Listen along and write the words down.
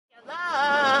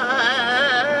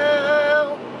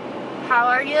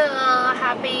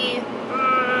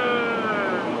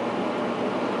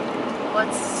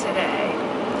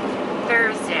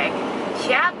Thursday.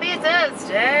 Happy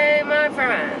Thursday, my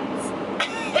friends.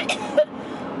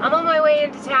 I'm on my way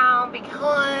into town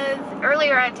because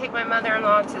earlier I had to take my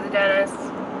mother-in-law to the dentist.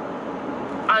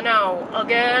 I know,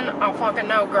 again, I fucking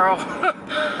know, girl.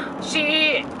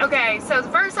 Okay, so the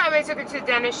first time I took her to the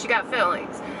dentist, she got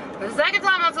fillings. The second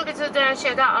time I took her to the dentist,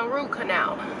 she got a root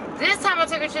canal. This time I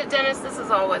took her to the dentist, this is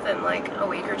all within like a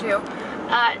week or two.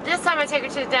 This time I take her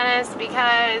to the dentist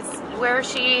because where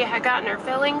she had gotten her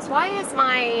fillings, why is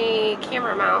my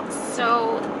camera mount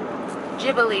so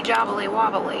jibbly, jobbly,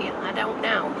 wobbly? I don't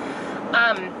know.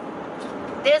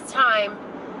 This time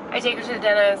I take her to the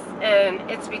dentist and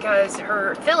it's because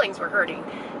her fillings were hurting.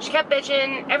 She kept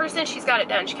bitching, ever since she's got it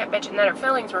done, she kept bitching that her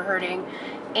fillings were hurting.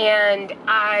 And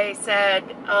I said,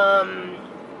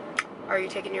 are you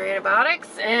taking your antibiotics?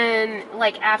 And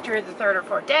like after the third or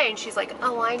fourth day, and she's like,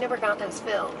 oh, I never got those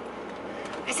filled.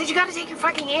 I said, you gotta take your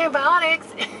fucking antibiotics.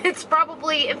 It's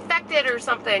probably infected or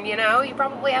something, you know? You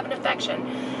probably have an infection.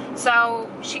 So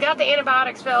she got the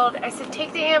antibiotics filled. I said,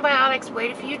 take the antibiotics,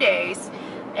 wait a few days,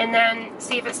 and then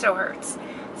see if it still hurts.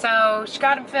 So she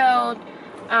got them filled.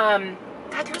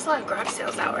 God, there's a lot of garage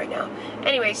sales out right now.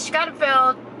 Anyways, she got them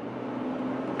filled.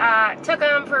 Took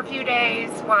them for a few days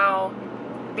while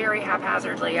very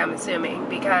haphazardly, I'm assuming,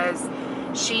 because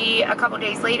she, a couple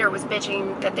days later, was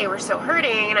bitching that they were so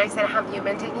hurting, and I said, have you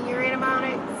been taking your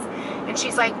antibiotics? And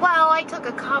she's like, well, I took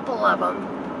a couple of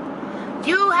them.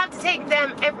 You have to take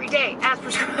them every day as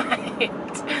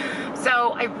prescribed.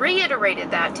 So I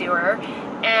reiterated that to her,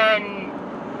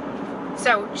 and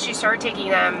so she started taking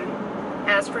them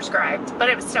as prescribed, but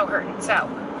it was still hurting. So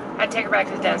I had to take her back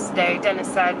to the dentist today.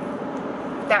 Dentist said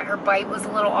that her bite was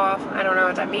a little off. I don't know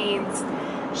what that means.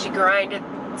 She grinded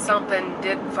something,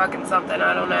 did fucking something,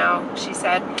 I don't know. She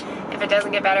said if it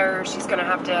doesn't get better, she's gonna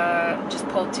have to just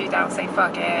pull the tooth out and say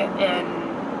fuck it,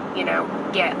 and, you know,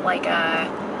 get like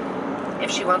a, if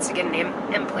she wants to get an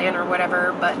implant or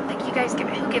whatever. But like, you guys give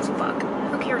it, who gives a fuck?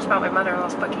 Who cares about my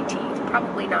mother-in-law's fucking teeth?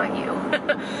 Probably not you.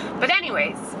 But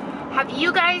anyways, have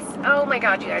you guys, oh my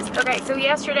god, you guys. Okay, so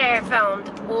yesterday I filmed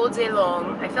all day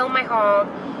long. I filmed my haul.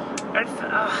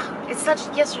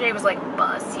 Yesterday was like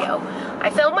buzz, yo. I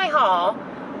filmed my haul,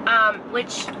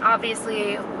 which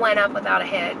obviously went up without a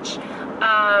hitch.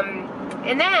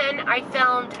 And then I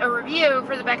filmed a review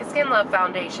for the Becca Skin Love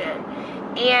Foundation.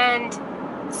 And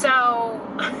so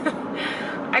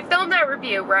I filmed that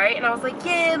review, right? And I was like,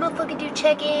 yeah, I'm gonna fucking do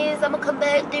check-ins. I'm gonna come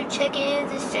back and do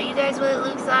check-ins and show you guys what it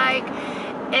looks like.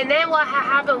 And then what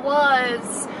happened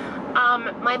was,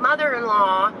 my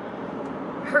mother-in-law,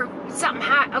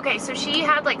 okay, so she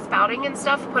had like spouting and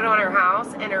stuff put on her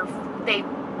house, and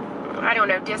I don't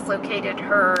know, dislocated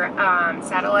her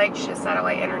satellite. She has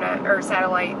satellite internet, or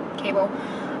satellite cable.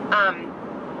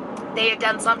 They had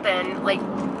done something, like,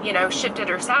 you know, shifted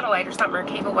her satellite or something, her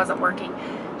cable wasn't working.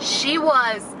 She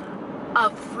was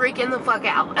freaking the fuck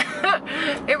out.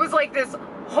 It was like this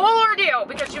whole ordeal,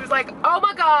 because she was like, oh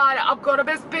my god, I'm gonna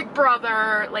miss Big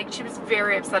Brother. Like, she was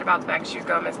very upset about the fact she was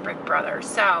gonna miss Big Brother.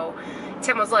 So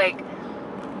Tim was like,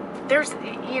 there's,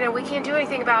 you know, we can't do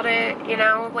anything about it, you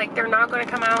know, like, they're not going to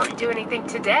come out and do anything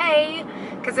today,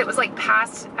 because it was like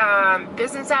past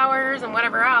business hours and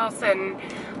whatever else. And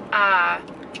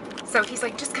so he's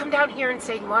like, just come down here and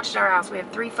stay and watch at our house. We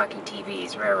have 3 fucking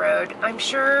TVs, railroad. I'm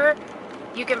sure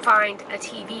you can find a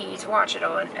TV to watch it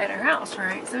on at our house,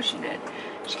 right? So she did.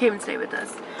 She came and stayed with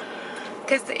us,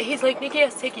 because he's like, Nikki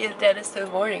has to take you to the dentist in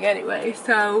the morning anyway.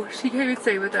 So she came and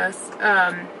stayed with us.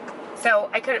 So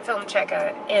I couldn't film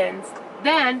check-ins.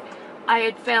 Then I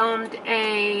had filmed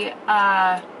a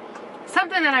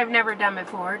something that I've never done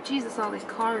before. Jesus, all these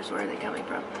cars, where are they coming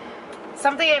from?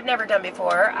 Something I've never done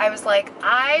before. I was like,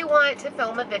 I want to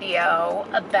film a video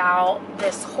about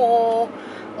this whole,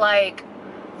 like,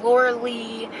 Laura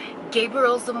Lee,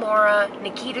 Gabriel Zamora,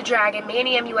 Nikita Dragon,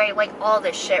 Manny MUA, like all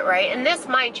this shit, right? And this,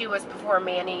 mind you, was before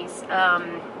Manny's,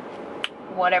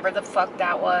 whatever the fuck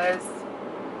that was,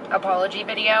 apology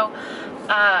video.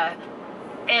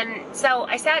 And so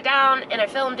I sat down and I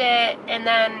filmed it, and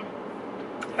then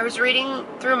I was reading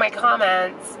through my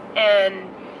comments, and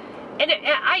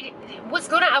I was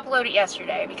going to upload it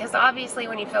yesterday, because obviously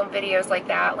when you film videos like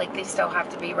that, like, they still have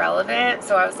to be relevant.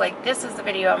 So I was like, this is the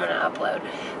video I'm going to upload.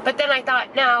 But then I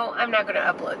thought, no, I'm not going to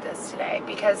upload this today,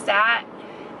 because I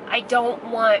don't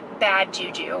want bad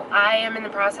juju. I am in the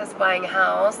process of buying a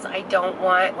house. I don't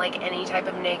want, like, any type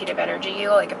of negative energy,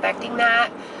 like, affecting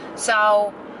that.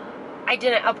 So I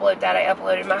didn't upload that. I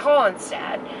uploaded my haul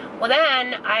instead. Well,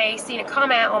 then I seen a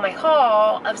comment on my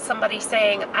haul of somebody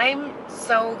saying, I'm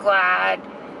so glad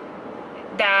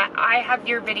that I have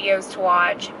your videos to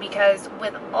watch, because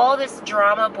with all this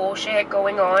drama bullshit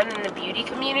going on in the beauty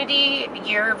community,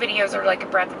 your videos are like a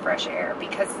breath of fresh air,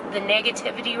 because the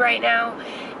negativity right now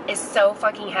is so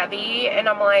fucking heavy, and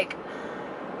I'm like,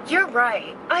 you're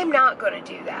right, I'm not going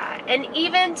to do that. And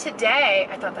even today,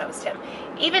 I thought that was Tim,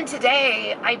 even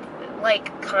today, I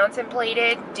like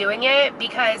contemplated doing it,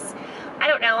 because I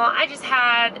don't know, I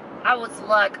was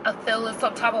like, I feel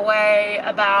some type of way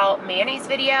about Manny's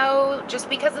video, just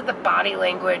because of the body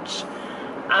language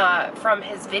from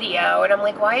his video. And I'm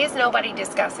like, why is nobody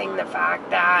discussing the fact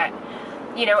that,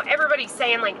 you know, everybody's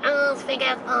saying like, oh, it's fake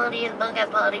ass body and bunk ass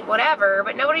body, whatever,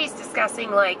 but nobody's discussing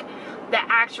like the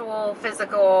actual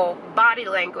physical body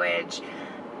language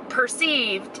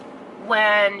perceived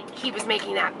when he was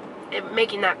making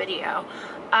that video.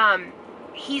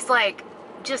 He's like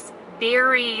just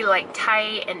very like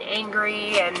tight and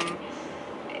angry, and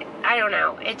I don't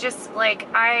know, it just like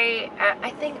I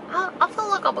think I feel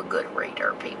like I'm a good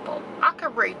reader, people. I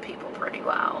can read people pretty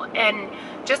well, and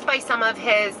just by some of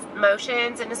his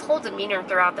motions and his whole demeanor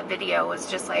throughout the video was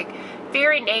just like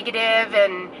very negative.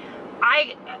 And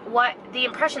the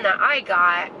impression that I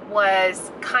got was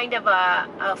kind of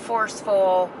a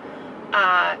forceful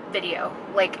video,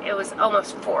 like it was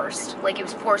almost forced, like he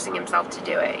was forcing himself to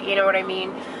do it, you know what I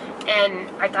mean? And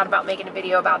I thought about making a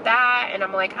video about that, and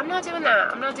I'm like, I'm not doing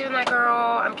that, girl.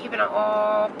 I'm keeping it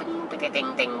all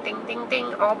ding, ding, ding, ding,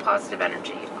 ding, all positive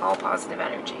energy,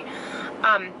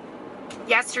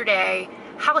 yesterday,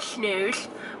 house news,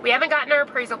 we haven't gotten our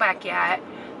appraisal back yet.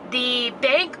 The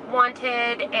bank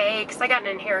wanted because I got an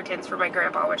inheritance from my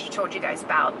grandpa, which I told you guys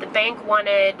about. The bank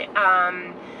wanted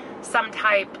some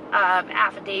type of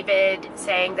affidavit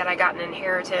saying that I got an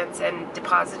inheritance and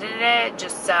deposited it,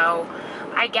 just so,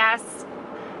 I guess,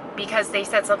 because they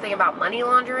said something about money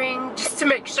laundering, just to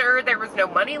make sure there was no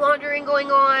money laundering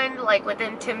going on, like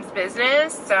within Tim's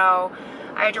business. So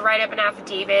I had to write up an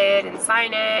affidavit and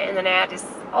sign it, and then I had to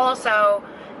also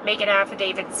make an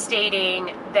affidavit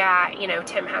stating that, you know,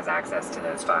 Tim has access to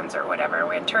those funds or whatever.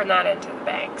 We had to turn that into the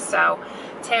bank. So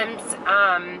Tim's,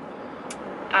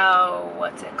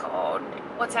 what's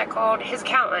that called? His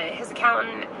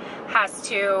accountant has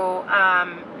to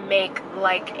make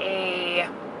like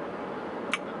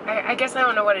I guess I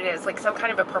don't know what it is, like some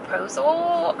kind of a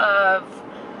proposal of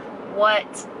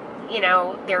what, you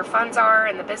know, their funds are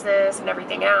in the business and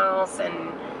everything else,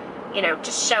 and, you know,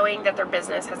 just showing that their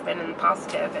business has been in the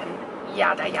positive and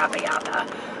yada, yada, yada.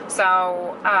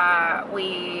 So,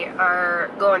 we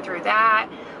are going through that.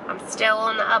 I'm still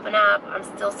on the up and up. I'm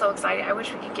still so excited. I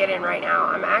wish we could get in right now.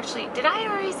 I'm actually, did I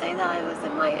already say that I was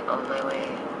on my way?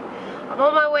 I'm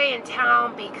on my way in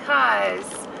town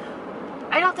because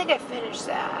I don't think I finished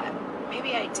that.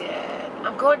 Maybe I did.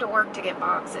 I'm going to work to get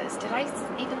boxes. Did I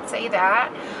even say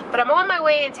that? But I'm on my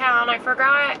way in town. I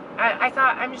forgot. I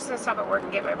thought I'm just going to stop at work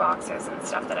and get my boxes and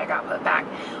stuff that I got put back.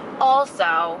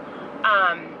 Also,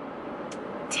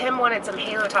 Tim wanted some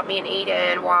Halo Top, me and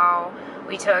Aiden, while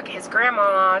we took his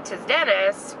grandma to the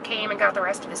dentist, came and got the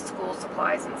rest of his school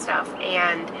supplies and stuff.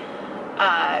 And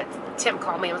Tim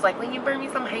called me and was like, will you bring me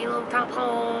some Halo Top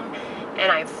home? And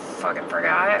I fucking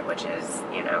forgot, which is,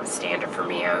 you know, standard for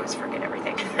me. I always forget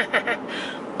everything.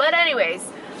 But anyways,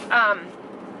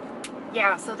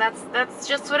 yeah, so that's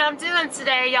just what I'm doing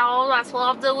today, y'all. That's what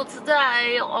I'm doing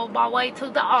today on my way to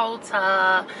the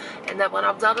altar. And then when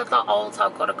I'm done at the altar,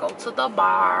 I'm gonna go to the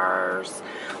bars.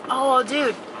 Oh,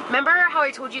 dude, remember how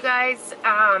I told you guys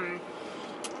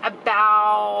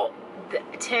about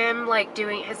Tim, like,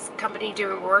 doing his company,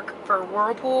 doing work for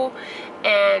Whirlpool,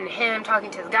 and him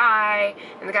talking to the guy,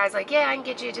 and the guy's like, yeah, I can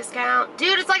get you a discount.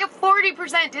 Dude, it's like a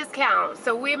 40% discount,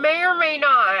 so we may or may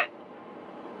not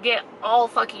get all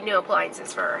fucking new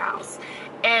appliances for our house.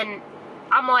 And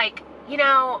I'm like, you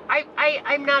know,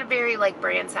 I'm not a very, like,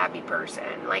 brand savvy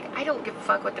person. Like, I don't give a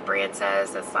fuck what the brand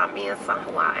says. That's not me. That's not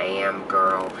who I am,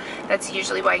 girl. That's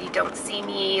usually why you don't see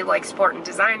me, like, sporting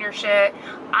designer shit.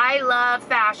 I love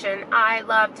fashion. I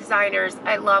love designers.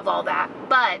 I love all that.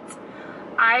 But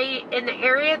in the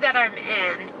area that I'm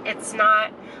in, it's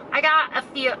not, I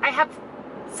have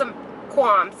some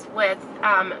qualms with,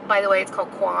 by the way, it's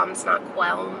called qualms, not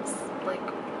qualms. Like,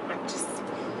 I'm just,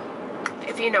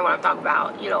 if you know what I'm talking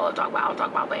about, you know what I'm talking about. I'll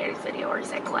talk about my Eddie's video where he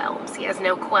said qualms. He has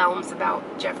no qualms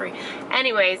about Jeffrey.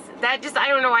 Anyways, that just, I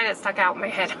don't know why that stuck out in my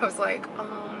head. I was like,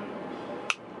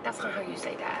 that's not how you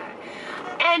say that.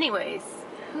 Anyways,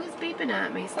 who's beeping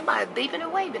at me? Somebody's beeping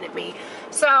and waving at me.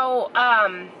 So,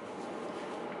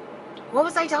 what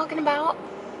was I talking about?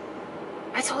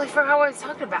 I totally forgot what I was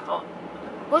talking about.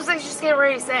 What was I just getting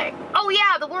ready to say? Oh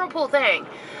yeah, the Whirlpool thing.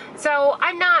 So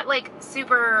I'm not like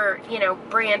super, you know,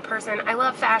 brand person. I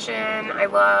love fashion. I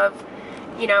love,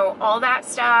 you know, all that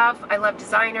stuff. I love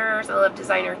designers. I love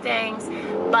designer things.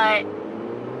 But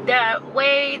the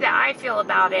way that I feel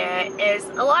about it is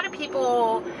a lot of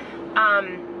people,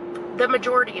 the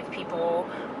majority of people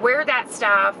wear that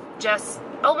stuff just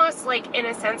almost like in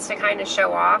a sense to kind of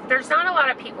show off. There's not a lot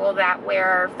of people that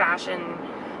wear fashion,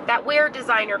 that wear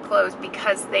designer clothes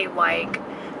because they like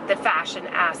the fashion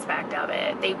aspect of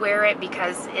it. They wear it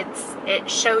because it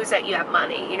shows that you have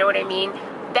money. You know what I mean?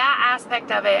 That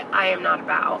aspect of it, I am not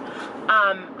about.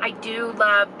 I do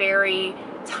love very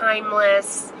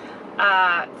timeless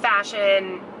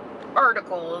fashion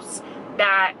articles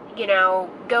that, you know,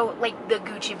 go like the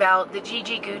Gucci belt. The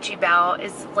Gigi Gucci belt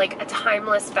is like a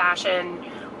timeless fashion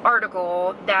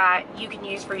article that you can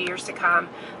use for years to come.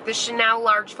 The Chanel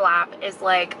large flap is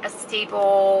like a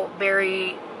staple,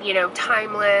 very, you know,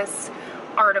 timeless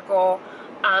article.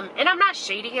 And I'm not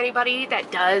shading anybody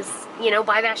that does, you know,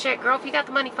 buy that shit. Girl, if you got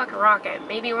the money, fucking rock it.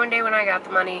 Maybe one day when I got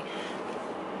the money,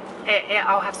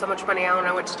 I'll have so much money, I don't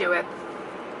know what to do with.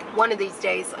 One of these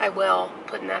days, I will,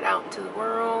 putting that out into the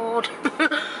world.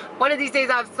 One of these days,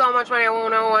 I have so much money, I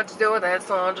won't know what to do with it,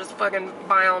 so I'll just fucking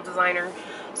buy all designer.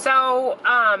 So,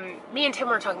 me and Tim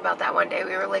were talking about that one day.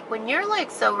 We were like, when you're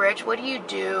like so rich, what do you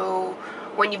do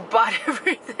when you've bought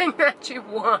everything that you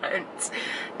want?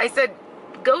 I said,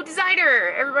 go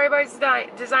designer. Everybody buys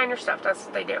designer stuff. That's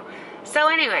what they do. So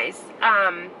anyways,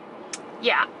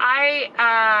 yeah,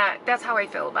 that's how I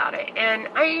feel about it. And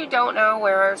I don't know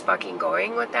where I was fucking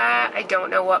going with that. I don't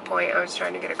know what point I was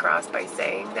trying to get across by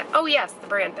saying that. Oh yes, the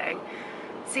brand thing.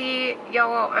 See,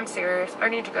 y'all, I'm serious. I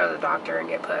need to go to the doctor and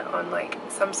get put on like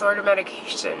some sort of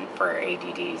medication for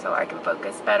ADD so I can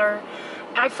focus better.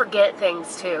 I forget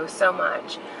things too so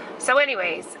much. So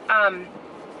anyways, I'm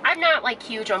not like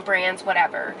huge on brands,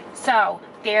 whatever. So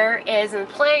there is an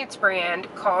appliance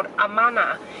brand called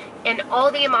Amana, and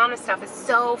all the Amana stuff is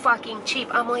so fucking cheap.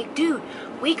 I'm like, dude,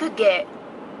 we could get,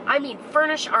 I mean,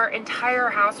 furnish our entire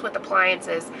house with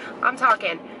appliances. I'm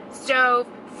talking stove,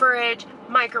 fridge,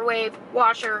 microwave,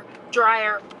 washer,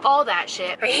 dryer, all that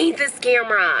shit. I hate this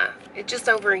camera. It just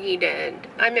overheated.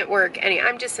 I'm at work.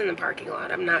 I'm just in the parking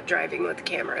lot. I'm not driving with the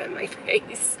camera in my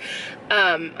face.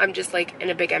 I'm just like in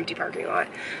a big empty parking lot.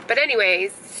 But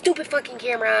anyways, stupid fucking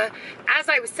camera. As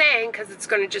I was saying, because it's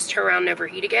going to just turn around and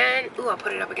overheat again. Ooh, I'll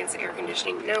put it up against the air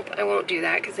conditioning. Nope, I won't do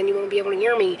that because then you won't be able to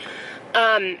hear me.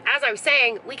 As I was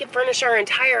saying, we could furnish our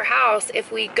entire house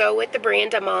if we go with the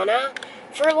brand Amana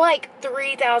for like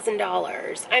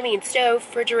 $3,000. I mean, stove,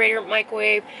 refrigerator,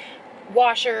 microwave,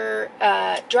 washer,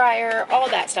 dryer, all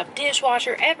that stuff,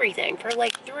 dishwasher, everything for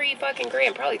like $3 fucking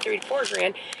grand, probably $3 to $4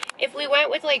 grand. If we went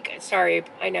with like, sorry,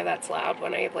 I know that's loud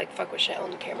when I like fuck with shit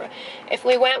on the camera. If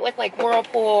we went with like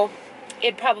Whirlpool,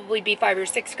 it'd probably be $5 or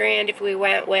 $6 grand. If we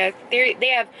went with,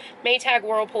 they have Maytag,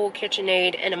 Whirlpool,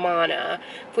 KitchenAid, and Amana.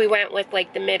 If we went with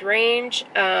like the mid-range,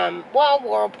 well,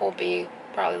 Whirlpool would be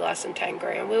probably less than 10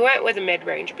 grand. We went with a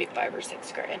mid-range, it'd be $5 or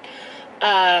 $6 grand.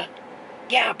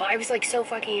 Yeah, but I was like so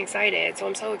fucking excited, so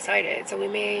I'm so excited. So we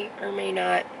may or may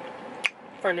not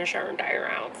furnish our entire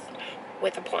house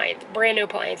with brand new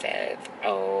appliances.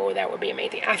 Oh, that would be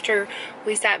amazing. After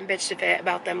we sat and bitched a fit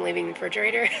about them leaving the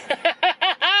refrigerator.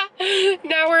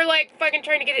 Now we're like fucking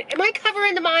trying to get it. Am I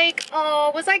covering the mic?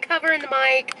 Oh, was I covering the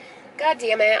mic? God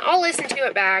damn it. I'll listen to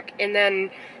it back, and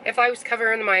then if I was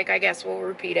covering the mic, I guess we'll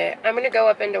repeat it. I'm going to go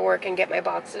up into work and get my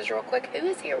boxes real quick. Who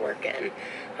is here working?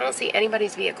 I don't see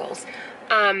anybody's vehicles.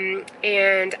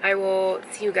 And I will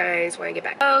see you guys when I get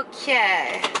back.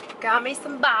 Okay. Got me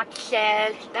some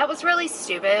boxes. That was really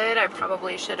stupid. I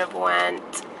probably should have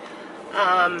went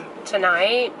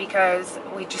tonight because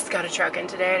we just got a truck in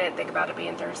today. I didn't think about it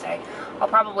being Thursday. I'll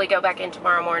probably go back in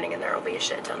tomorrow morning and there will be a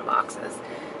shit ton of boxes.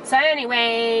 So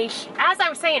anyway, as I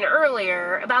was saying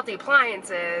earlier about the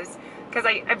appliances, because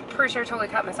I'm pretty sure I totally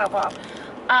cut myself off,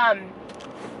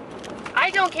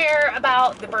 I don't care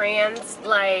about the brands,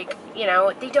 like, you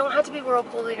know, they don't have to be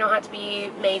Whirlpool, they don't have to be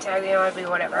Maytag, they don't have to be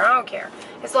whatever, I don't care.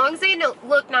 As long as they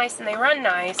look nice and they run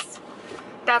nice,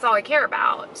 that's all I care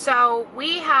about. So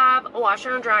we have a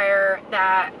washer and dryer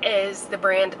that is the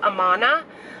brand Amana,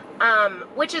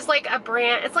 which is like a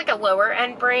brand, it's like a lower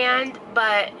end brand,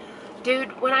 but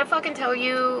dude, when I fucking tell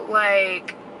you,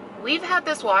 like, we've had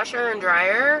this washer and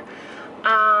dryer,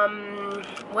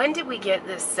 when did we get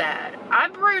this set?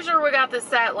 I'm pretty sure we got this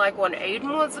set, like, when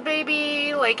Aiden was a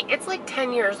baby. Like, it's like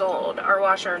 10 years old, our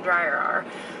washer and dryer are.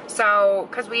 So,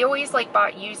 because we always, like,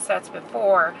 bought used sets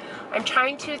before. I'm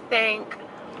trying to think,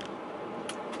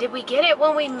 did we get it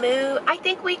when we moved? I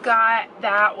think we got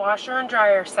that washer and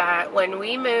dryer set when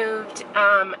we moved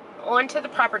onto the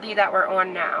property that we're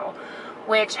on now,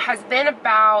 which has been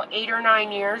about 8 or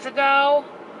 9 years ago.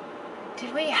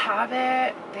 Did we have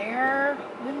it there?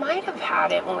 We might have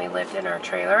had it when we lived in our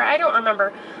trailer. I don't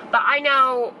remember. But I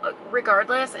know,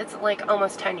 regardless, it's like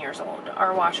almost 10 years old,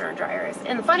 our washer and dryer is.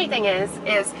 And the funny thing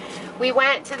is we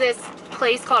went to this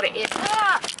place called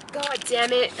God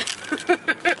damn it.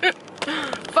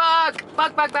 Fuck.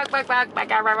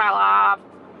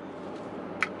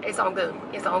 It's all good.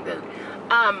 It's all good.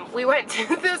 We went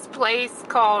to this place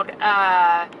called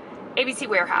ABC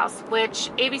Warehouse, which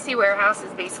ABC Warehouse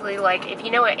is basically like, if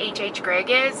you know what H.H. Gregg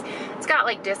is, it's got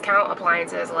like discount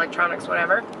appliances, electronics,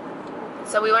 whatever.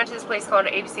 So we went to this place called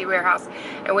ABC Warehouse,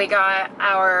 and we got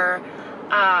our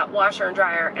washer and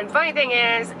dryer. And the funny thing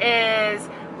is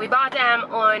we bought them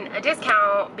on a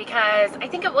discount because I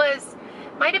think it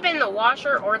might have been the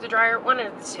washer or the dryer, one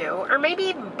of the two, or maybe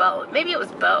even both. Maybe it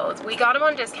was both. We got them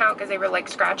on discount because they were like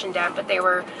scratch and dent, but they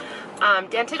were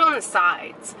dented on the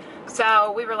sides.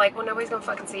 So we were like, well, nobody's gonna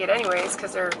fucking see it anyways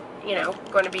because they're, you know,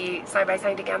 going to be side by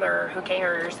side together. Who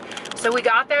cares? So we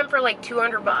got them for like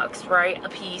 $200, right, a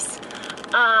piece.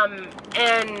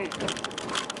 And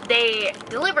they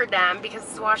delivered them because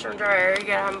it's a washer and dryer. You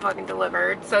gotta have them fucking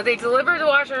delivered. So they delivered the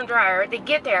washer and dryer. They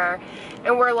get there,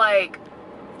 and we're like,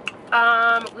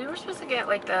 we were supposed to get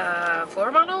like the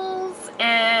floor models,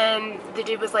 and the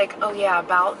dude was like, oh yeah,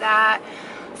 about that.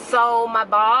 So my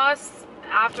boss,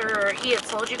 after he had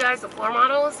sold you guys the floor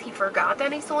models, he forgot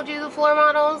that he sold you the floor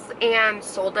models and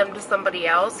sold them to somebody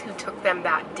else who took them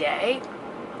that day.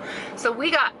 So we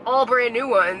got all brand new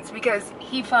ones because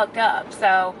he fucked up.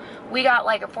 So we got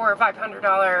like a $400 or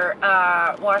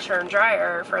 $500 washer and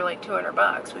dryer for like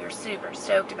 $200. We were super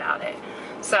stoked about it.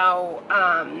 So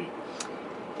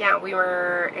yeah, we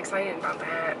were excited about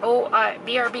that. Oh,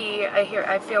 BRB,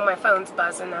 I feel my phone's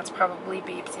buzzing. That's probably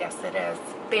beeps. Yes, it is.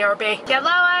 BRB. Hello,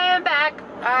 I am back.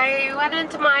 I went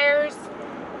into Myers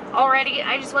already.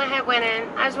 I just went ahead, went in.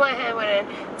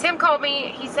 Tim called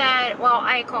me. He said, well,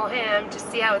 I called him to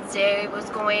see how his day was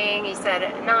going. He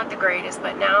said, not the greatest,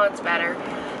 but now it's better.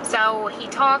 So he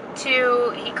talked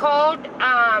to the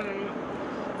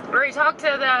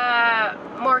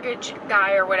mortgage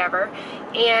guy or whatever,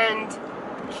 and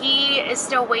he is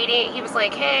still waiting. He was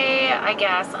like, hey, I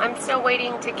guess I'm still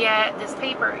waiting to get this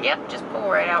paper. Yep, just pull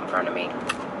right out in front of me.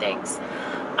 Thanks.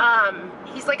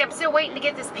 He's like, I'm still waiting to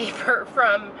get this paper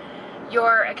from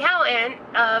your accountant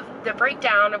of the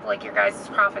breakdown of like your guys'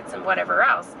 profits and whatever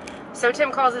else. So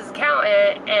Tim calls his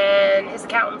accountant, and his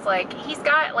accountant's like, he's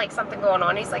got like something going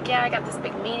on. He's like, yeah, I got this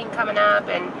big meeting coming up,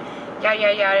 and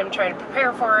yeah, I'm trying to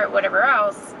prepare for it, whatever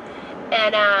else.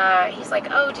 And he's like,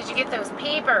 oh, did you get those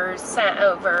papers sent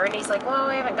over? And he's like, well,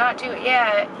 I haven't got to it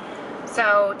yet.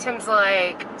 So Tim's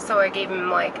like, so I gave him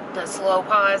like the slow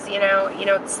pause, you know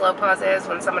what the slow pause is?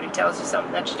 When somebody tells you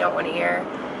something that you don't want to hear,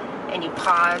 and you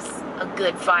pause a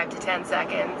good 5 to 10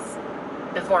 seconds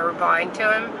before replying to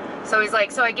him. So he's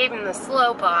like, so I gave him the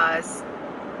slow pause,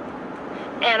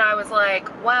 and I was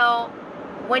like, well,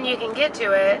 when you can get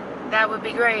to it, that would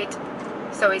be great.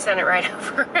 So he sent it right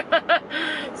over.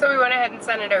 So we went ahead and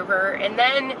sent it over, and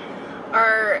then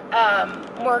our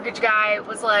mortgage guy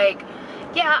was like,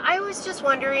 yeah, I was just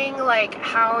wondering like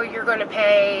how you're going to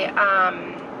pay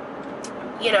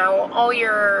you know, all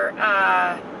your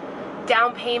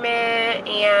down payment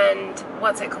and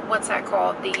what's that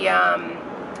called, the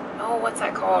what's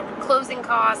that called, closing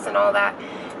costs and all that,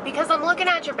 because I'm looking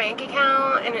at your bank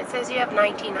account and it says you have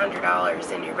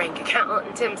 $1,900 in your bank account.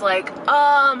 And Tim's like,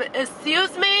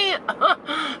 excuse me?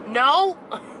 No.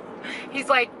 He's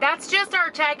like, that's just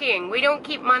our checking. We don't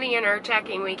keep money in our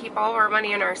checking. We keep all of our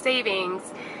money in our savings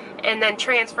and then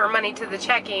transfer money to the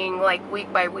checking like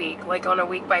week by week, like on a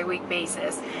week by week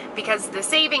basis. Because the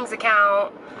savings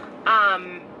account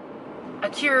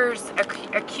accrues,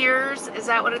 is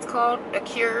that what it's called?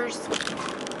 Accrues.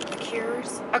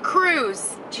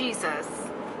 Jesus.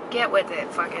 Get with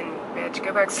it, fucking bitch.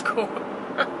 Go back to school.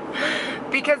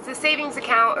 Because the savings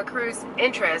account accrues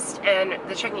interest and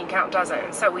the checking account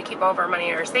doesn't. So we keep all of our money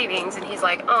in our savings. And he's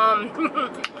like,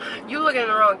 you looking in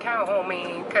the wrong account,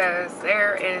 homie, because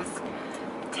there is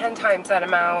 10 times that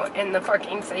amount in the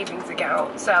fucking savings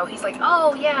account. So he's like,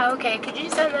 oh yeah, okay, could you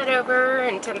send that over?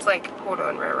 And Tim's like, hold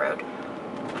on, railroad.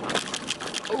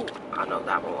 Oh, I know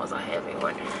that one was a heavy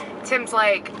one. Tim's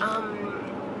like,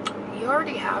 you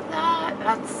already have that?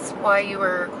 That's why you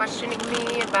were questioning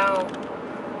me about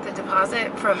the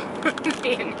deposit from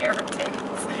the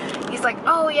inheritance. He's like,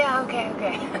 oh yeah, okay.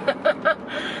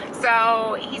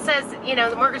 So he says, you know,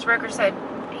 the mortgage broker said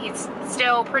he's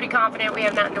still pretty confident we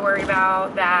have nothing to worry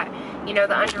about, that, you know,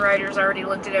 the underwriters already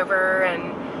looked it over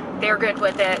and they're good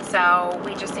with it. So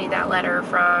we just need that letter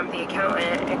from the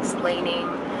accountant explaining.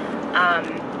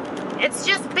 It's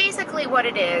just basically what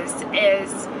it is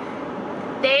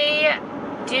they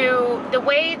do, the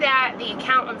way that the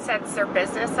accountant sets their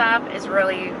business up is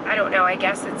really, I don't know, I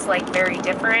guess it's like very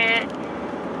different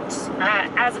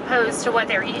as opposed to what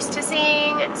they're used to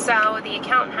seeing. So the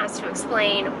accountant has to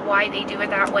explain why they do it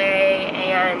that way,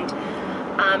 and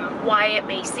why it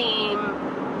may seem,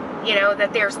 you know,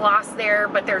 that there's loss there,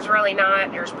 but there's really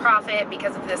not. There's profit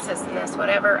because of this, this, and this,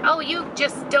 whatever. Oh, you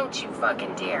just, don't you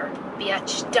fucking dare,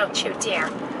 bitch, don't you dare.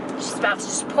 She's about to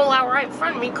just pull out right in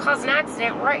front of me, cause an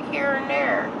accident right here and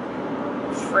there.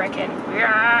 Frickin',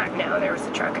 yeah. No, there was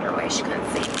a truck in her way, she couldn't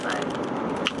see,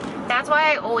 but that's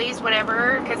why I always,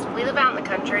 whenever, because we live out in the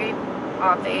country,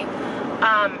 obviously,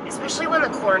 especially when the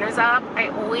corn is up, I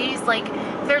always, like,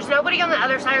 if there's nobody on the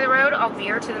other side of the road, I'll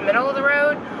veer to the middle of the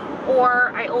road,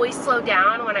 or I always slow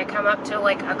down when I come up to,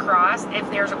 like, a cross if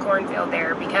there's a cornfield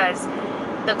there, because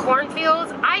the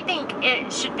cornfields, I think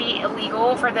it should be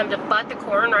illegal for them to butt the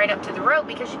corn right up to the road,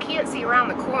 because you can't see around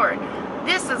the corn.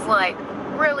 This is, like,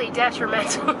 really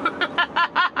detrimental.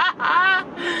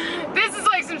 This is,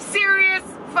 like, some serious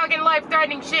fucking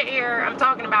life-threatening shit here I'm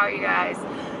talking about, you guys.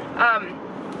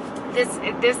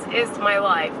 This is my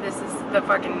life. This is the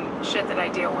fucking shit that I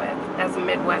deal with as a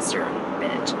Midwestern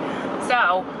bitch.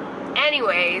 So,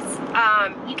 anyways,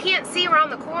 you can't see around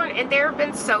the corn, and there have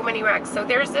been so many wrecks. So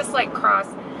there's this, like, cross,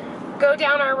 go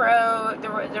down our road,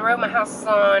 the road my house is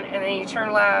on, and then you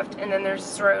turn left, and then there's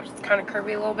this road, it's kind of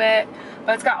curvy a little bit,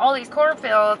 but it's got all these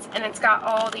cornfields, and it's got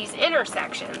all these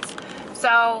intersections.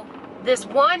 So this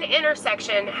one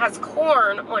intersection has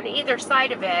corn on either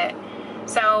side of it,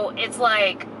 so it's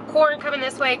like corn coming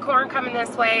this way, corn coming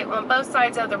this way on both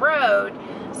sides of the road.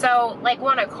 So, like,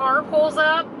 when a car pulls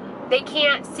up, they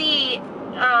can't see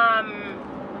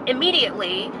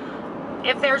immediately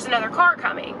if there's another car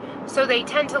coming. So they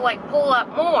tend to, like, pull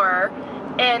up more,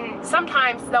 and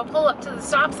sometimes they'll pull up to the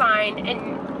stop sign,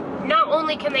 and not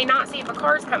only can they not see if a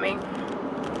car's coming,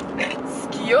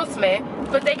 excuse me,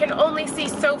 but they can only see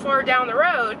so far down the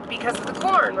road because of the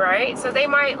corn, right? So they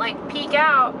might, like, peek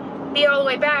out, be all the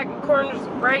way back, and corn's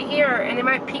right here, and they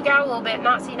might peek out a little bit,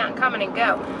 not see nothing coming, and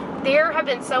go. There have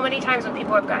been so many times when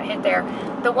people have got hit there.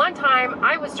 The one time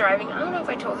I was driving, I don't know if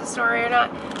I told this story or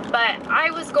not, but I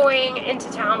was going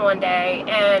into town one day,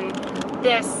 and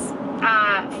this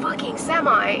fucking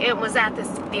semi, it was at this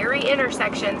very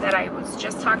intersection that I was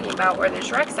just talking about where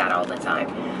there's wrecks at all the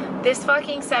time. This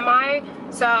fucking semi,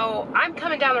 so I'm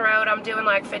coming down the road, I'm doing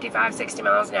like 55, 60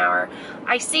 miles an hour.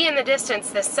 I see in the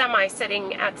distance this semi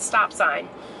sitting at the stop sign.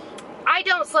 I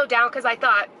don't slow down because I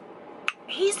thought,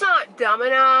 he's not dumb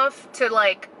enough to,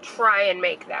 like, try and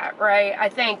make that, right? I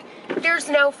think there's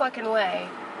no fucking way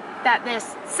that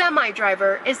this semi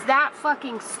driver is that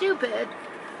fucking stupid.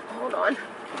 Hold on,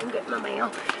 I'm getting my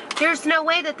mail. There's no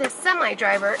way that this semi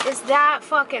driver is that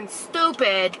fucking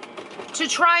stupid to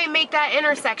try and make that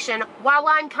intersection while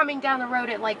I'm coming down the road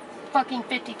at, like, fucking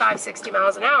 55, 60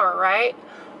 miles an hour, right?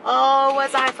 Oh,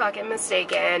 was I fucking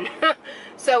mistaken.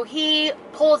 So he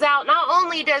pulls out, not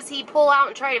only does he pull out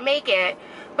and try to make it,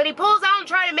 but he pulls out and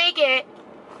try to make it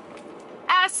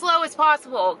as slow as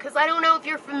possible. Because I don't know if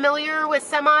you're familiar with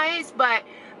semis, but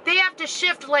they have to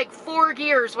shift like 4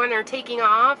 gears when they're taking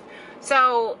off.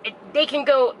 So they can't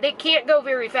go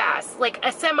very fast. Like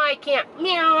a semi can't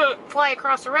fly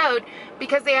across the road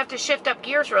because they have to shift up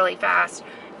gears really fast.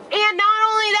 And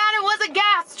not only that, it was a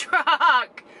gas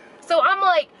truck. So I'm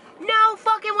like, no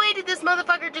fucking way did this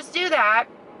motherfucker just do that.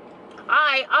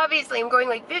 I obviously am going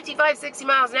like 55, 60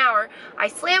 miles an hour. I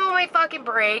slam on my fucking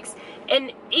brakes,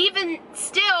 and even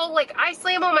still, like, I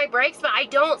slam on my brakes, but I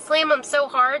don't slam them so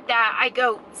hard that I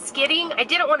go skidding. I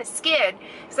didn't want to skid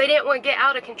because I didn't want to get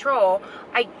out of control.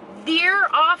 I veer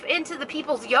off into the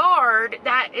people's yard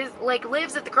that is, like,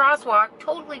 lives at the crosswalk,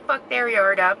 totally fucked their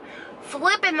yard up,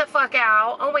 flipping the fuck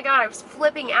out. Oh my god, I was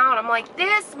flipping out. I'm like,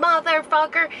 this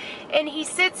motherfucker. And he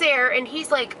sits there and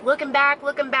he's like looking back,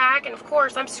 and of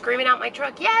course I'm screaming out my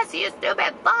truck, yes, you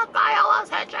stupid fuck, I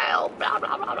almost hit you, blah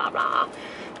blah blah blah blah.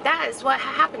 That is what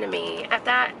happened to me at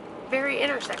that very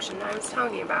intersection that I was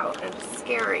telling you about. It was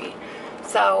scary.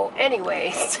 So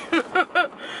anyways,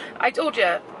 I told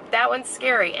you that one's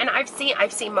scary. And I've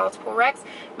seen multiple wrecks.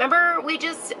 Remember we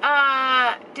just did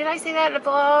I say that in a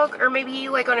vlog or maybe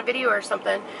like on a video or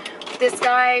something? This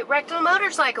guy wrecked a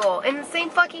motorcycle in the same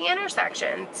fucking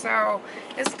intersection. So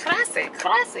it's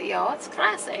classy, y'all. It's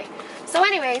classy. So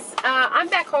anyways, I'm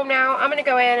back home now. I'm gonna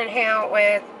go in and hang out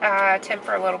with Tim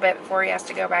for a little bit before he has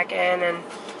to go back in and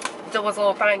it was a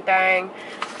little fine thing.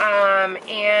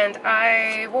 And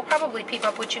I will probably peep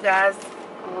up with you guys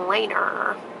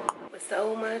later. With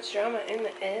so much drama in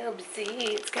the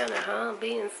LBC, it's kind of hard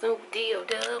being Snoop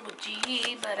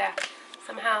D-O-double-G, but I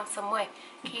somehow, some way,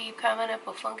 keep coming up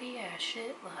with funky ass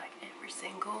shit like every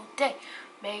single day.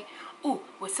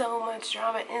 With so much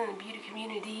drama in the beauty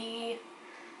community,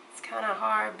 it's kind of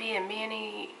hard being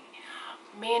Manny,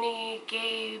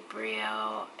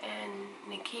 Gabriel, and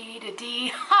Nikita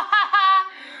D.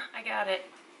 I got it.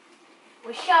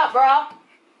 What's up, bro?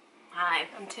 Hi.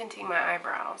 I'm tinting my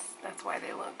eyebrows. That's why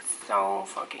they look so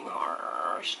fucking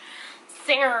harsh.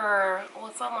 Sarah,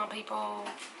 what's up, my people?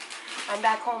 I'm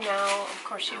back home now. Of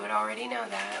course, you would already know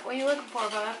that. What are you looking for,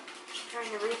 bub?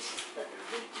 Trying to reach the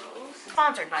Doritos.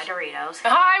 Sponsored by Doritos.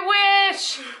 I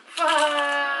wish! Fuck!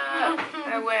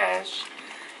 I wish.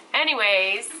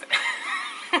 Anyways.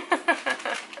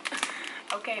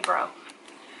 Okay, bro.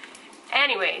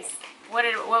 Anyways, what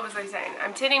was I saying?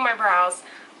 I'm tinting my brows.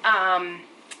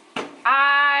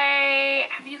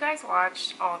 Have you guys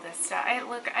watched all this stuff?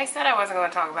 I said I wasn't going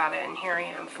to talk about it, and here I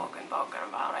am fucking talking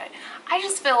about it. I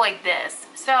just feel like this.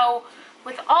 So,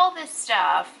 with all this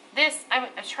stuff, I'm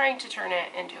trying to turn it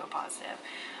into a positive.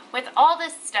 With all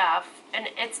this stuff, and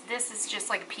this is just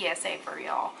like a PSA for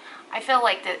y'all. I feel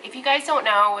like that if you guys don't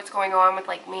know what's going on with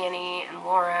like Manny and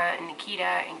Laura and Nikita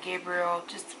and Gabriel,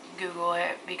 just Google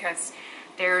it, because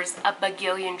there's a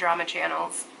bagillion drama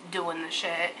channels doing the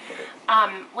shit.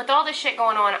 With all this shit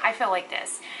going on, I feel like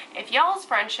this. If y'all's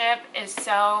friendship is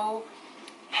so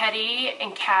petty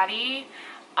and catty,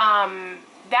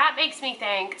 that makes me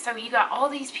think, so you got all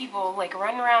these people like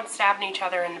running around stabbing each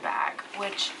other in the back,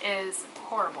 which is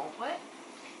horrible. What?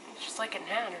 It's just like a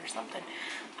gnat or something.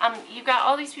 You've got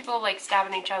all these people like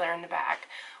stabbing each other in the back,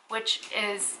 which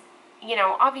is, you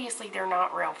know, obviously they're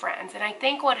not real friends. And I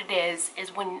think what it is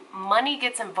when money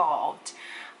gets involved,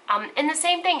 and the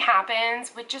same thing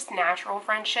happens with just natural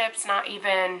friendships, not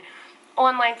even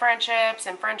online friendships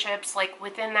and friendships like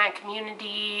within that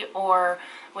community or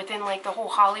within like the whole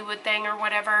Hollywood thing or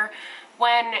whatever.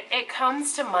 When it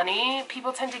comes to money,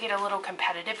 people tend to get a little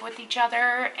competitive with each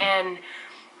other, and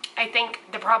I think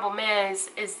the problem is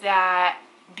that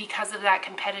because of that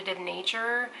competitive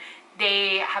nature,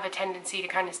 they have a tendency to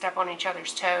kind of step on each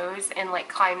other's toes and like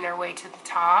climb their way to the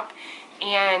top.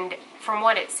 And from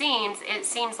what it seems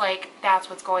like that's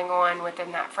what's going on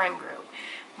within that friend group.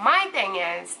 My thing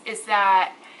is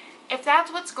that if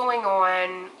that's what's going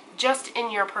on just in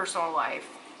your personal life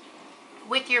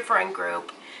with your friend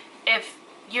group, if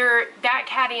you're that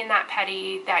catty and that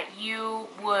petty that you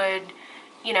would,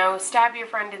 you know, stab your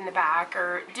friend in the back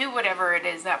or do whatever it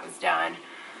is that was done,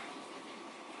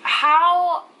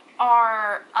 how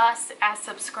are us as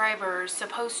subscribers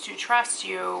supposed to trust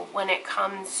you when it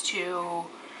comes to,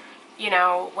 you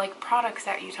know, like products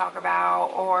that you talk about?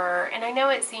 Or, and I know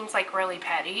it seems like really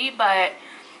petty, but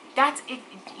that's it,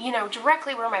 you know,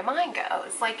 directly where my mind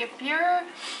goes. Like, if you're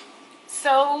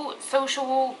so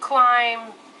social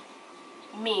climb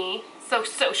me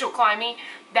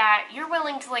that you're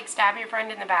willing to like stab your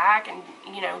friend in the back and,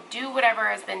 you know, do whatever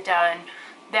has been done,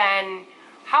 then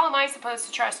how am I supposed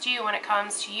to trust you when it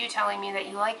comes to you telling me that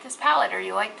you like this palette or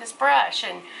you like this brush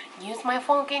and use my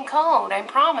fucking code? I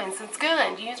promise it's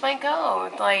good. Use my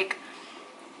code. Like,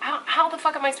 how the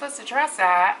fuck am I supposed to trust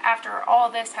that after all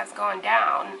this has gone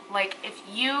down? Like, if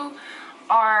you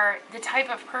are the type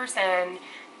of person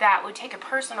that would take a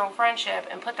personal friendship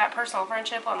and put that personal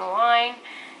friendship on the line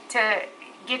to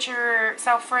get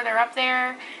yourself further up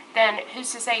there, then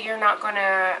who's to say you're not going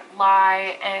to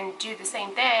lie and do the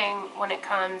same thing when it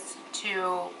comes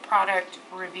to product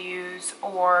reviews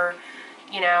or,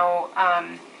 you know,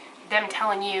 them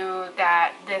telling you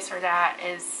that this or that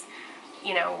is,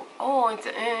 you know, oh,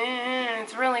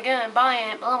 it's really good, buy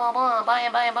it, blah, blah, blah, buy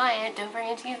it, don't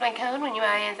forget to use my code when you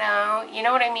buy it, though. You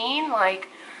know what I mean? Like,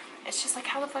 it's just like,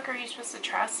 how the fuck are you supposed to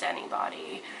trust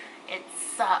anybody? It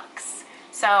sucks.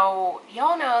 So,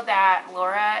 y'all know that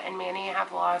Laura and Manny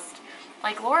have lost,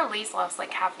 like, Laura Lee's lost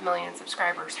like 500,000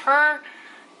 subscribers. Her,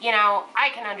 you know, I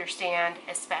can understand,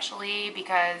 especially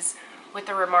because with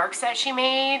the remarks that she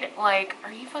made, like,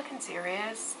 are you fucking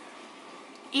serious?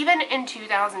 Even in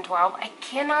 2012, I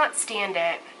cannot stand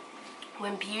it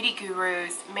when beauty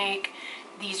gurus make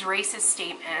these racist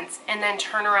statements and then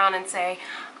turn around and say,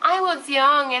 I was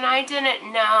young and I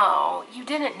didn't know. You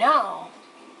didn't know?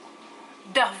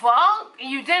 The fuck?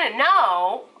 You didn't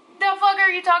know? The fuck are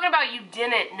you talking about? You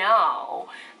didn't know?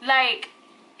 Like,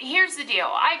 here's the deal.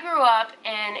 I grew up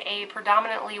in a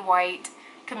predominantly white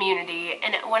community,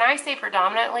 and when I say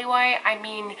predominantly white, I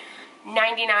mean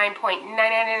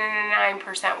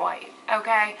 99.999% white,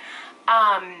 okay?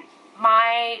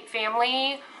 my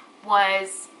family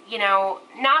was, you know,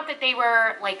 not that they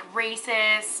were like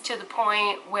racist to the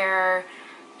point where,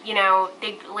 you know,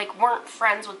 they like weren't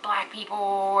friends with black people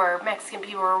or Mexican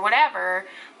people or whatever,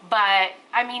 but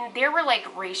I mean, there were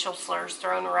like racial slurs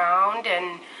thrown around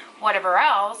and whatever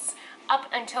else up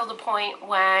until the point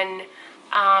when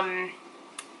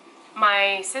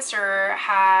my sister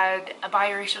had a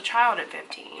biracial child at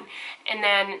 15, and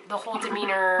then the whole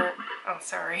demeanor, oh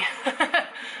sorry,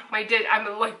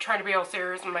 I'm like trying to be all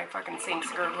serious and my fucking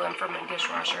sink's gurgling from my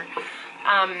dishwasher.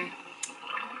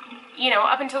 You know,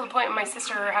 up until the point when my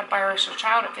sister had a biracial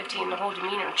child at 15, the whole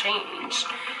demeanor changed.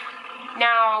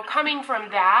 Now, coming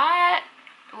from that,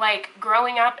 like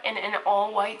growing up in an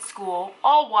all-white school,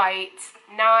 all white,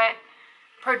 not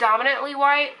predominantly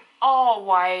white, all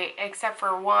white, except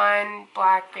for one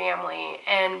black family,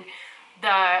 and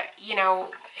the, you know,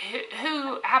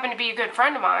 who happened to be a good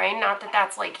friend of mine, not that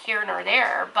that's like here nor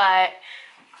there, but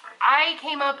I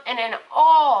came up in an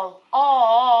all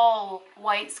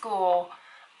white school,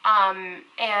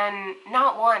 and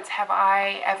not once have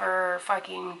I ever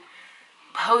fucking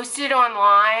posted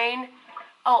online,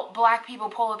 oh, black people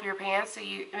pull up your pants so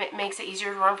it makes it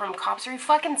easier to run from cops. Are you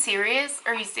fucking serious?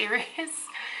 Are you serious?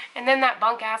 And then that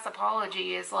bunk ass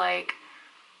apology is like,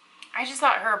 I just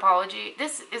thought her apology,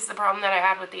 this is the problem that I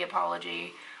had with the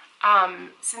apology.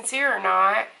 Sincere or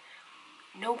not,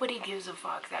 nobody gives a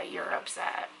fuck that you're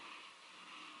upset.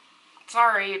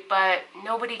 Sorry, but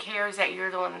nobody cares that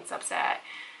you're the one that's upset.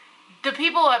 The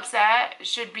people upset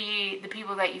should be the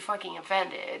people that you fucking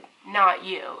offended, not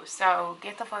you. So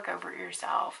get the fuck over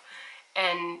yourself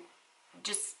and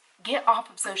just get off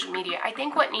of social media. I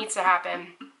think what needs to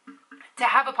happen to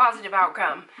have a positive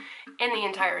outcome in the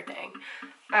entire thing,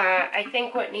 I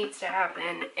think what needs to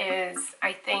happen is,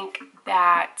 I think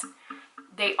that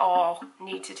they all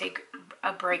need to take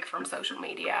a break from social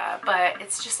media, but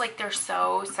it's just like they're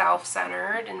so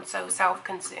self-centered and so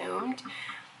self-consumed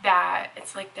that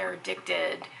it's like they're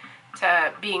addicted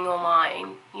to being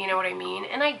online, you know what I mean?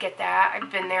 And I get that.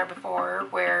 I've been there before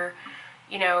where,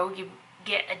 you know, you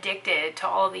get addicted to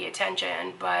all the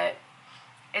attention, but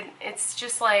it's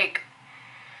just like,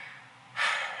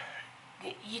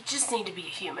 you just need to be a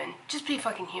human. Just be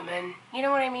fucking human. You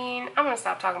know what I mean? I'm gonna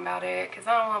stop talking about it because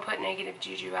I don't want to put negative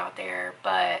juju out there,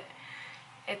 but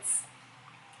it's,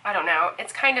 I don't know,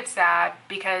 it's kind of sad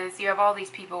because you have all these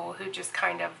people who just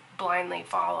kind of blindly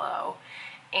follow,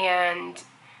 and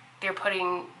they're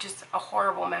putting just a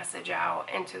horrible message out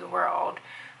into the world.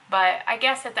 But I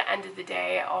guess at the end of the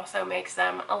day, it also makes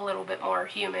them a little bit more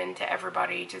human to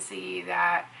everybody to see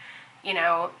that, you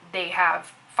know, they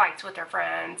have fights with their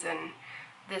friends and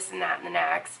this and that and the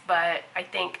next. But I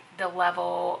think the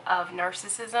level of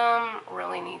narcissism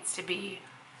really needs to be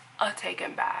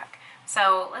taken back.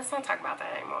 So let's not talk about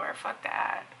that anymore. Fuck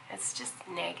that. It's just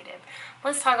negative.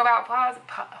 Let's talk about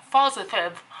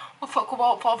positive. We'll talk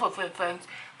about positive things.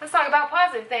 Let's talk about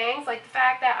positive things, like the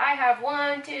fact that I have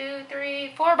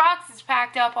 4 boxes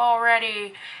packed up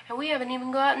already, and we haven't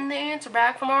even gotten the answer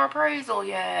back from our appraisal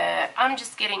yet. I'm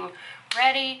just getting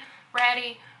ready.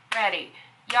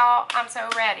 Y'all, I'm so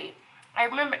ready. I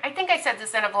remember, I think I said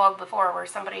this in a vlog before where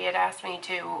somebody had asked me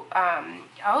to,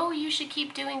 oh, you should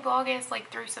keep doing vlogust like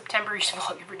through September. You should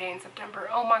vlog every day in September.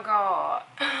 Oh my god.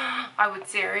 I would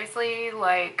seriously,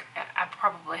 like, I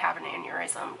probably have an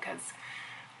aneurysm because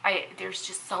there's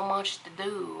just so much to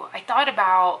do. I thought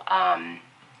about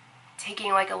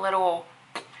taking like a little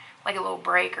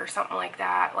break or something like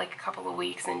that, like a couple of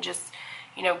weeks, and just,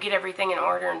 you know, get everything in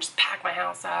order and just pack my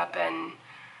house up and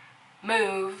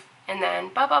move, and then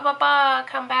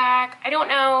come back. I don't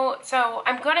know. So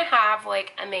I'm gonna have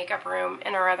like a makeup room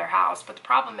in our other house, but the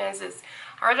problem is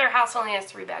our other house only has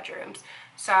 3 bedrooms.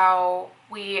 So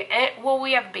we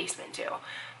have a basement too.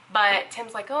 But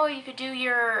Tim's like, oh, you could do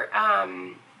your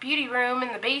beauty room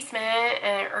in the basement,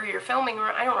 or your filming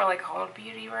room. I don't really call it a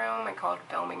beauty room. I call it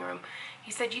a filming room.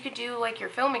 He said you could do like your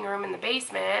filming room in the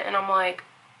basement, and I'm like,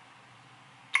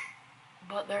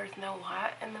 but there's no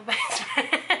light in the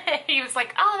basement. He was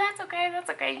like, oh, that's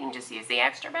okay, you can just use the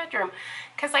extra bedroom,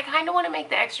 because I kind of want to make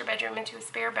the extra bedroom into a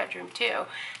spare bedroom too,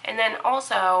 and then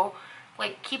also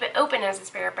like keep it open as a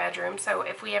spare bedroom, so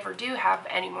if we ever do have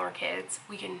any more kids,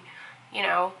 we can, you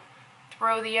know,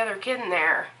 throw the other kid in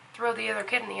there, throw the other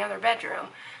kid in the other bedroom.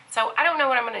 So I don't know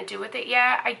what I'm going to do with it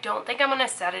yet. I don't think I'm going to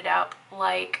set it up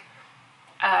like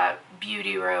a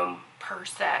beauty room per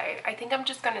se. I think I'm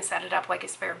just going to set it up like a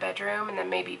spare bedroom, and then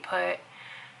maybe put,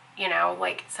 you know,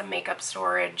 like some makeup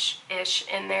storage-ish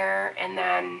in there, and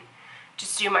then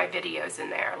just do my videos in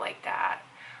there like that.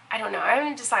 I don't know. I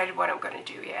haven't decided what I'm going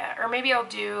to do yet. Or maybe I'll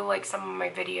do like some of my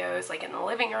videos like in the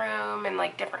living room and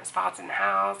like different spots in the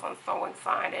house. I'm so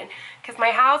excited because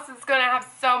my house is going to have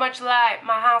so much light.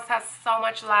 My house has so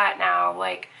much light now.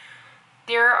 Like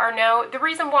the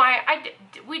reason why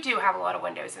we do have a lot of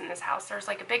windows in this house. There's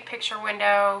like a big picture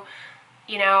window,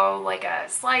 you know, like a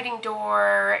sliding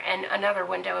door and another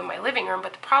window in my living room.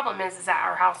 But the problem is that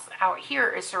our house out here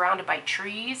is surrounded by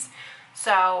trees.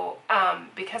 So,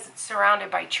 because it's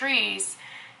surrounded by trees,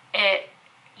 it,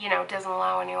 you know, doesn't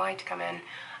allow any light to come in.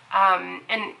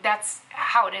 And that's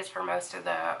how it is for most of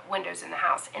the windows in the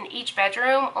house. And each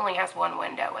bedroom only has one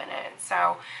window in it.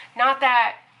 So, not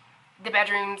that the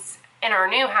bedrooms in our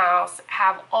new house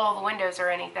have all the windows or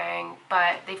anything,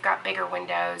 but they've got bigger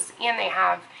windows and they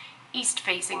have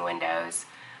east-facing windows.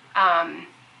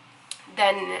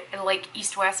 Than like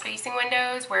east-west facing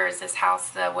windows, whereas this house,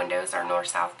 the windows are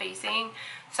north-south facing,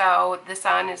 so the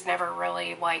sun is never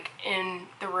really like in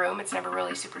the room. It's never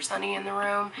really super sunny in the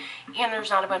room, and there's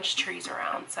not a bunch of trees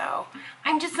around. So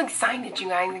I'm just excited, you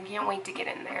guys. I can't wait to get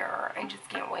in there. I just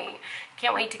can't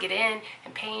wait to get in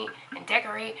and paint and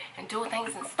decorate and do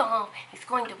things and stuff. It's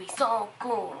going to be so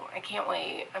cool. I can't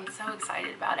wait. I'm so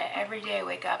excited about it. Every day I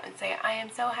wake up and say I am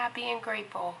so happy and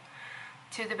grateful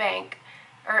to the bank.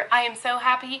 Or I am so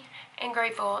happy and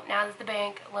grateful now that the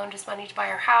bank loaned us money to buy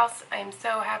our house. I am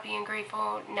so happy and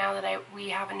grateful now that we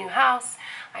have a new house.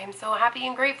 I am so happy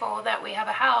and grateful that we have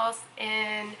a house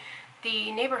in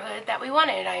the neighborhood that we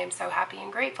wanted. I am so happy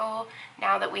and grateful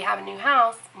now that we have a new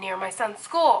house near my son's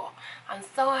school. I'm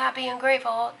so happy and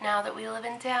grateful now that we live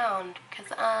in town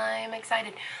because I'm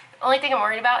excited. The only thing I'm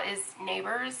worried about is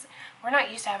neighbors. We're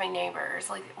not used to having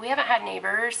neighbors. Like, we haven't had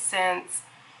neighbors since,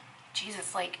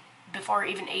 Jesus, like, before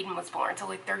even Aiden was born. So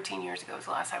like 13 years ago was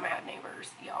the last time I had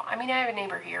neighbors, y'all. I mean, I have a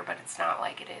neighbor here, but it's not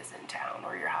like it is in town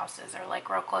where your houses are like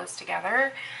real close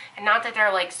together. And not that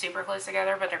they're like super close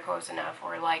together, but they're close enough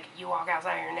where like you walk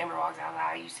outside, your neighbor walks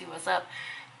outside, you see what's up.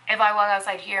 If I walk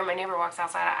outside here, my neighbor walks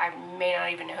outside, I may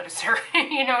not even notice her.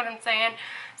 You know what I'm saying?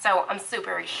 So I'm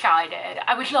super excited.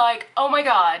 I was like, oh my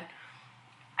God,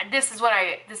 this is what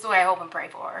I hope and pray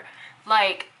for.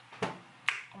 Like,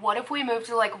 what if we moved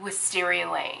to like Wisteria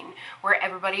Lane, where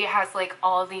everybody has like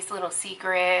all these little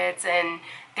secrets and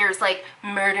there's like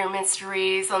murder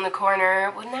mysteries on the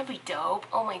corner? Wouldn't that be dope?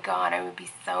 Oh my God, I would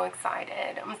be so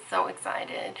excited. I'm so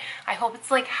excited. I hope it's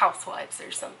like Housewives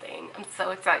or something. I'm so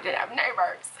excited to have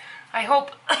neighbors. I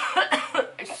hope,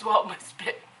 I swallowed my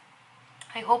spit.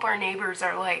 I hope our neighbors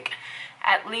are like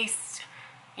at least,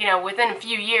 you know, within a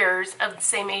few years of the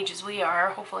same age as we are.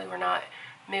 Hopefully we're not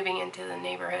moving into the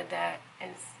neighborhood that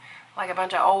is like a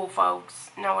bunch of old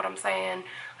folks. Know what I'm saying?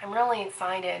 I'm really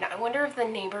excited. I wonder if the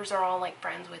neighbors are all like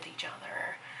friends with each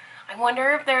other. I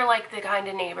wonder if they're like the kind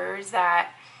of neighbors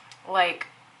that, like,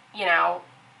 you know,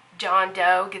 John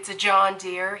Doe gets a John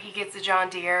Deere, he gets a John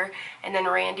Deere, and then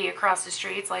Randy across the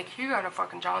street's like, you got a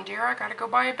fucking John Deere, I gotta go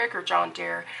buy a bigger John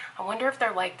Deere. I wonder if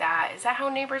they're like that. Is that how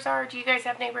neighbors are? Do you guys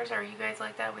have neighbors? Are you guys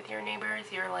like that with your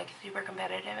neighbors? You're like super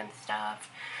competitive and stuff?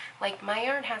 Like, my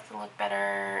yard has to look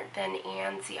better than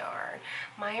Ann's yard.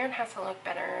 My yard has to look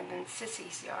better than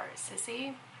Sissy's yard.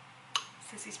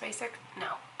 Sissy's basic?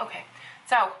 No. Okay.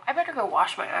 So, I better go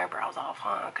wash my eyebrows off,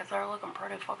 huh? Because they're looking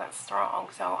pretty fucking strong.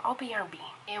 So, I'll be RB.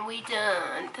 And we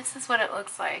done. This is what it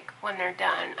looks like when they're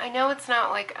done. I know it's not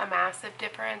like a massive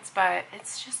difference, but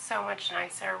it's just so much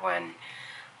nicer when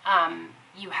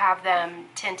you have them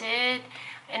tinted.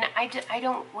 And I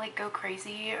don't like go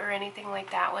crazy or anything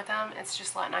like that with them. It's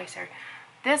just a lot nicer.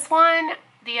 This one,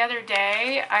 the other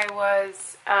day, I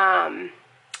was, I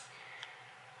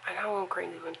got a little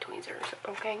crazy with tweezers,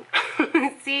 okay?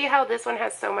 See how this one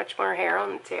has so much more hair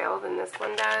on the tail than this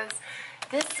one does?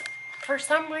 This, for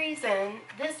some reason,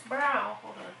 this brow,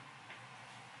 hold on.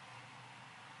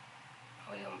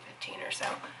 Oh, we got 15 or so.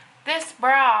 This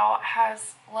brow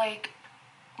has, like,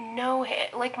 no hair.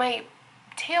 Like, my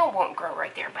tail won't grow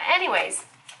right there. But anyways,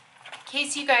 in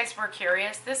case you guys were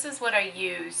curious, this is what I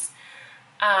use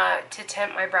to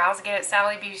tint my brows. Again, at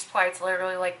Sally Beauty Supply. It's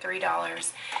literally like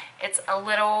 $3. It's a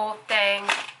little thing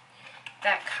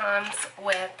that comes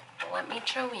with, let me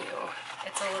show you.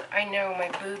 I know my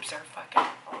boobs are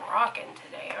fucking rocking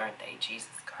today, aren't they? Jesus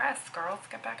Christ, girls,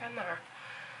 get back in there.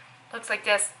 Looks like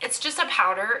this. It's just a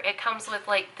powder. It comes with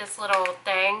like this little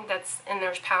thing and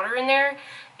there's powder in there,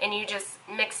 and you just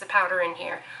mix the powder in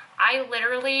here. I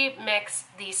literally mix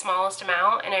the smallest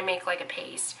amount and I make like a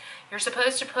paste. You're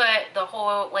supposed to put the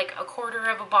whole, like a quarter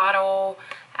of a bottle,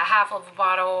 a half of a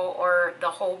bottle, or the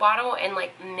whole bottle, and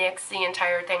like mix the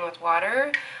entire thing with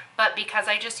water. But because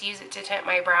I just use it to tint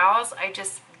my brows, I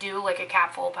just do like a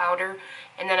capful of powder,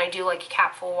 and then I do like a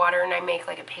capful of water, and I make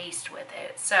like a paste with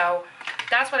it. So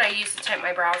that's what I use to tint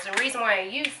my brows. And the reason why I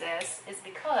use this is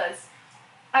because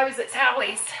I was at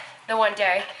Sally's the one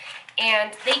day,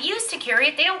 and they used to carry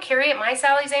it. They don't carry it at my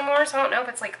Sally's anymore, so I don't know if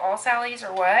it's like all Sally's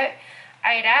or what.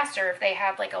 I had asked her if they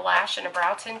had like a lash and a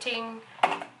brow tinting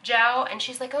gel, and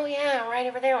she's like, oh yeah, right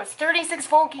over there. It was $36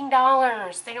 fucking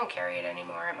dollars. They don't carry it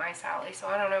anymore at my Sally, so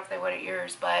I don't know if they would at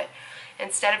yours, but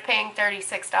instead of paying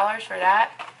 $36 for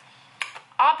that,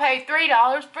 I'll pay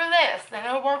 $3 for this,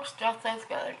 and it works just as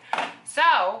good.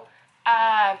 So,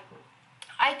 I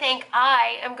think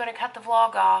I am going to cut the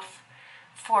vlog off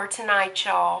for tonight,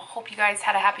 y'all. Hope you guys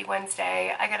had a happy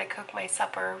Wednesday. I got to cook my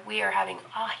supper. We are having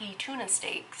ahi tuna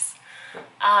steaks.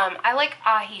 I like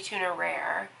ahi tuna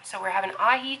rare, so we're having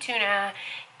ahi tuna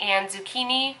and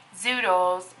zucchini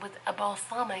zoodles with a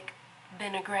balsamic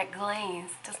vinaigrette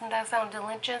glaze. Doesn't that sound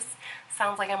delicious?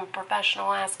 Sounds like I'm a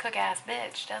professional ass cook ass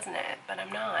bitch, doesn't it? But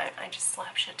I'm not. I just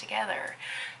slap shit together.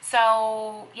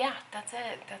 So yeah, that's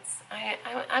it.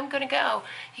 I'm gonna go.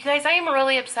 You guys, I am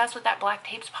really obsessed with that Black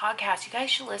Tapes podcast. You guys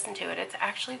should listen to it. It's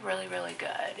actually really, really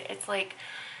good. It's like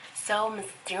so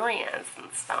mysterious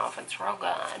and stuff. It's real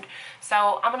good.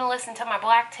 So I'm gonna listen to my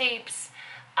Black Tapes,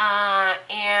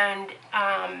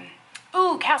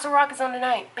 ooh, Castle Rock is on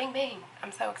tonight. Bang bang.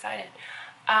 I'm so excited.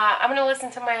 I'm gonna listen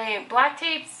to my Black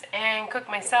Tapes and cook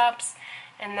my subs,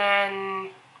 and then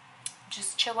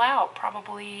just chill out.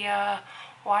 Probably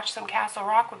watch some Castle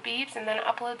Rock with Beebs, and then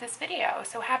upload this video.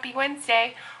 So happy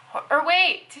Wednesday. Or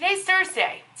wait, today's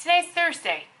Thursday. Today's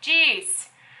Thursday. Jeez.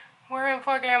 Where in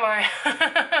fuck am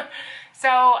I?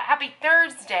 So, happy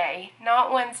Thursday,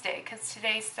 not Wednesday, because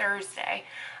today's Thursday.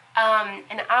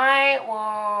 And I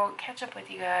will catch up with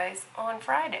you guys on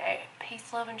Friday.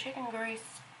 Peace, love, and chicken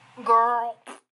grease. Girl.